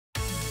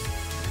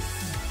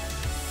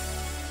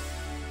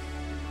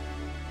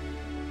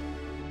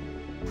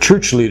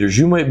Church leaders,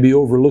 you might be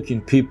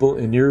overlooking people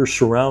in your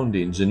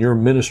surroundings, in your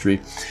ministry,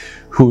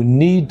 who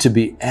need to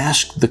be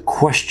asked the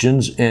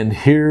questions and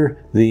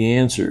hear the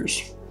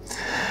answers.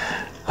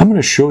 I'm going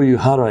to show you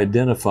how to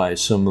identify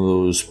some of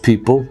those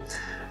people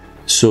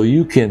so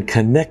you can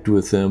connect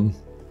with them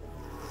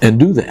and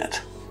do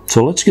that.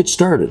 So let's get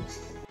started.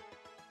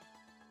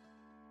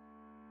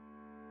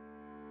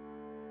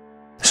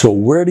 So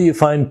where do you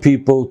find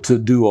people to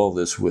do all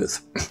this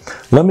with?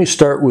 Let me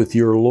start with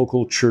your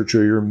local church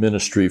or your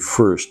ministry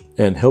first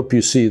and help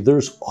you see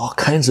there's all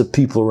kinds of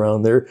people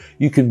around there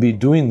you can be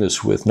doing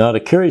this with. Now, to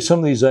carry some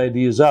of these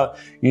ideas out,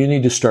 you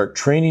need to start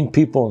training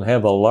people and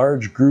have a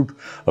large group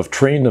of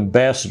trained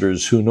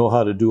ambassadors who know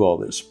how to do all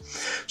this.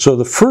 So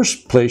the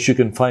first place you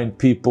can find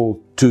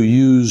people to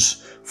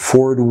use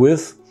Forward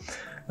with,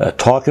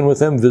 talking with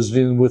them,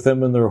 visiting with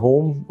them in their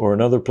home or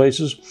in other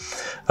places,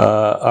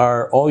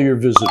 are all your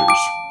visitors.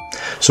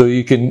 So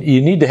you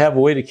need to have a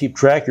way to keep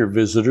track of your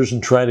visitors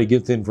and try to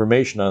get the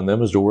information on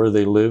them as to where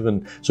they live,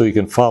 and so you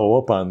can follow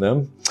up on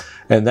them.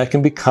 And that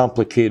can be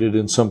complicated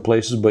in some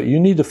places, but you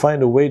need to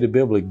find a way to be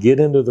able to get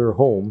into their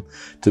home,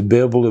 to be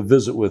able to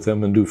visit with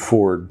them and do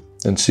Forward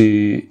and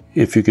see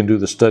if you can do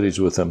the studies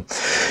with them.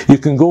 You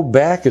can go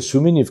back,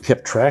 assuming you've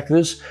kept track of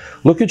this,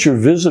 look at your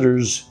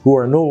visitors who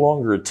are no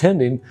longer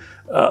attending,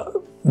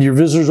 your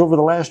visitors over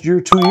the last year,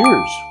 2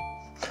 years.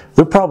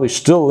 They're probably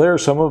still there.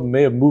 Some of them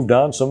may have moved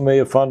on, some may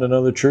have found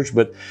another church,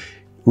 but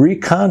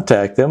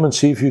recontact them and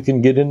see if you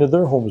can get into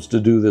their homes to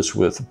do this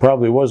with. It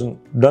probably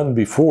wasn't done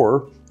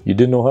before. You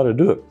didn't know how to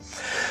do it.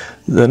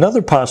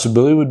 Another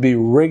possibility would be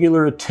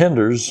regular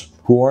attenders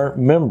who aren't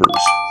members.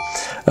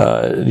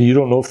 You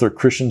don't know if they're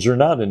Christians or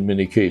not in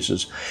many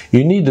cases.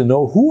 You need to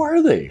know, who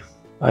are they?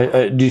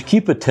 Do you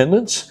keep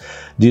attendance?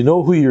 Do you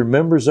know who your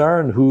members are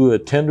and who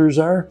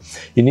attenders are?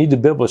 You need to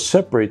be able to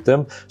separate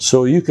them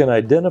so you can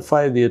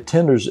identify the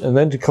attenders, and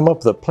then to come up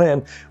with a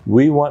plan.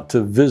 We want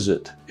to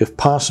visit, if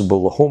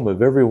possible, the home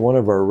of every one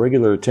of our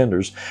regular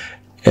attenders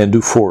and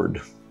do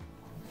Forward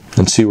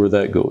and see where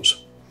that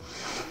goes.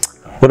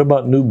 What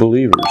about new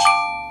believers?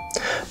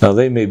 Now,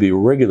 they may be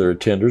regular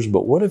attenders,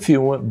 but what if you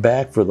went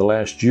back for the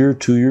last year,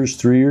 2 years,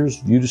 3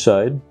 years? You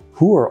decide,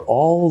 who are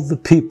all the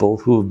people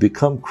who have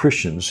become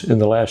Christians in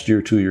the last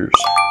year, 2 years?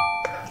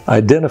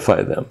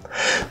 Identify them.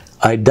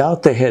 I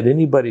doubt they had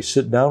anybody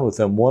sit down with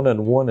them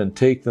one-on-one and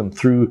take them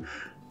through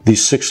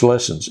these 6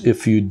 lessons.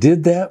 If you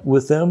did that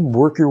with them,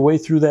 work your way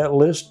through that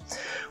list,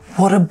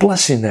 what a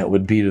blessing that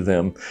would be to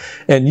them.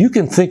 And you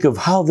can think of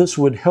how this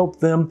would help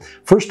them.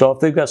 First off,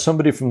 they've got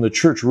somebody from the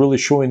church really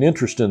showing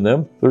interest in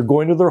them. They're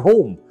going to their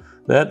home.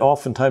 That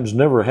oftentimes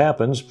never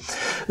happens.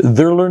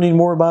 They're learning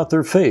more about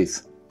their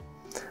faith.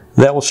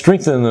 That will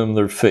strengthen them in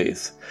their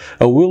faith.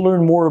 We'll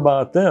learn more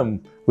about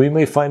them. We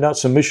may find out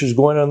some issues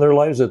going on in their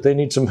lives that they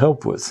need some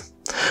help with.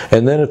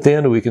 And then at the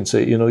end we can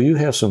say, you know, you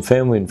have some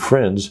family and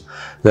friends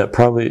that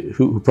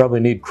who probably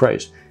need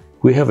Christ.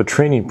 We have a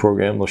training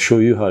program that'll show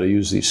you how to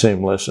use these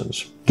same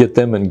lessons. Get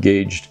them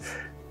engaged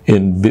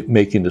in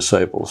making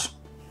disciples.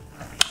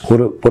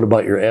 What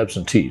about your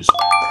absentees?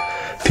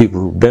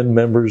 People who've been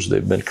members,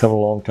 they've been coming a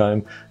long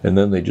time, and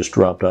then they just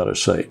dropped out of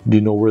sight. Do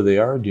you know where they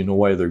are? Do you know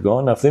why they're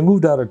gone? Now, if they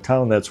moved out of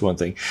town, that's one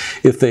thing.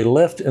 If they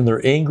left and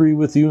they're angry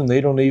with you and they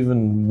don't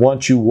even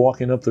want you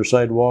walking up their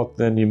sidewalk,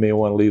 then you may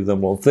want to leave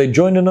them alone. If they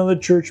join another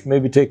church,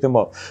 maybe take them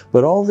off.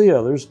 But all the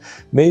others,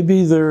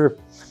 maybe they're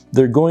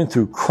going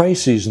through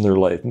crises in their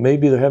life.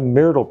 Maybe they're having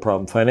marital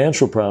problems,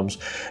 financial problems,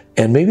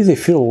 and maybe they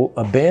feel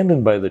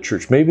abandoned by the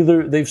church. Maybe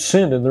they've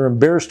sinned and they're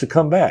embarrassed to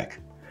come back.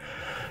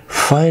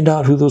 Find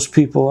out who those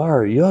people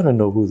are. You ought to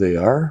know who they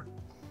are.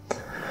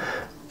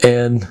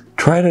 And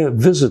try to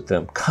visit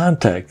them,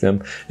 contact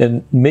them,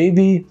 and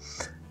maybe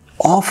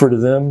offer to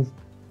them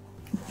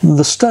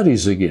the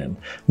studies again.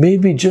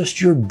 Maybe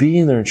just your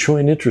being there and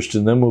showing interest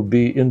in them will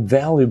be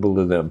invaluable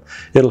to them.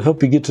 It'll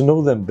help you get to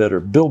know them better,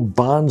 build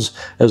bonds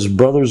as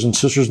brothers and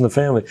sisters in the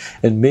family,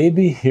 and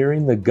maybe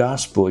hearing the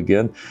gospel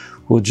again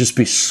will just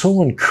be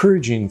so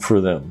encouraging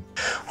for them.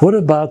 What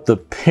about the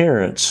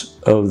parents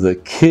of the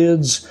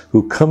kids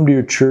who come to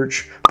your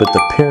church, but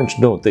the parents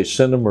don't? They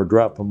send them or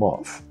drop them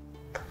off.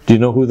 Do you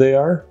know who they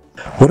are?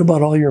 What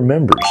about all your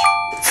members?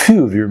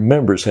 Few of your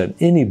members had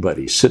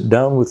anybody sit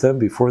down with them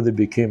before they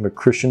became a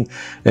Christian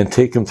and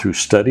take them through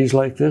studies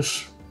like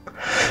this.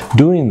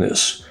 Doing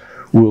this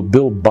will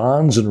build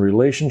bonds and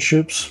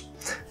relationships.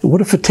 What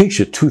if it takes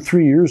you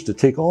 2-3 years to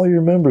take all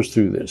your members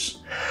through this?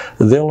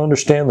 They'll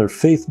understand their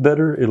faith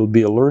better. It'll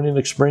be a learning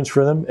experience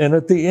for them. And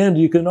at the end,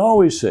 you can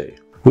always say,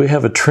 we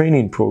have a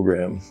training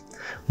program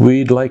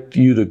we'd like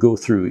you to go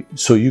through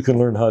so you can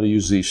learn how to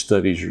use these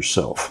studies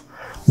yourself.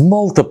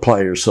 Multiply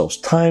yourselves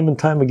time and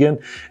time again,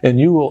 and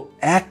you will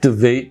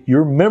activate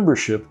your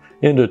membership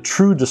into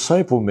true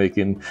disciple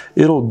making.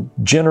 It'll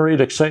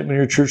generate excitement in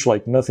your church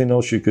like nothing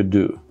else you could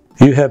do.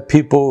 You have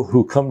people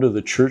who come to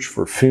the church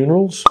for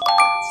funerals,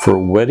 for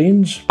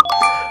weddings,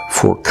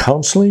 for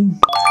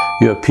counseling.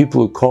 You have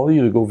people who call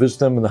you to go visit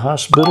them in the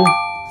hospital.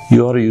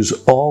 You ought to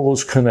use all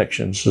those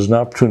connections as an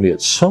opportunity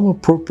at some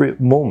appropriate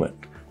moment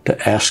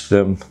to ask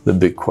them the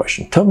big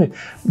question. Tell me,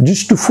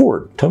 just do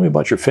forward. Tell me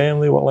about your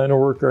family, what line of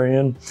work are you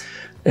in,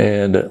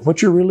 and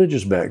what's your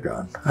religious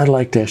background? I'd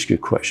like to ask you a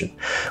question.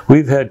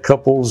 We've had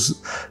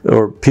couples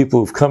or people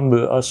who've come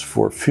to us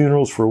for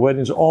funerals, for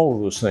weddings, all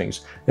of those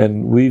things.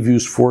 And we've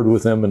used forward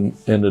with them and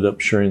ended up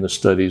sharing the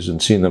studies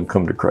and seeing them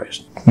come to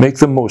Christ. Make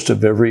the most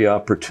of every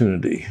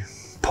opportunity.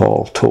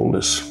 Paul told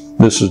us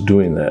this is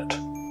doing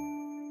that.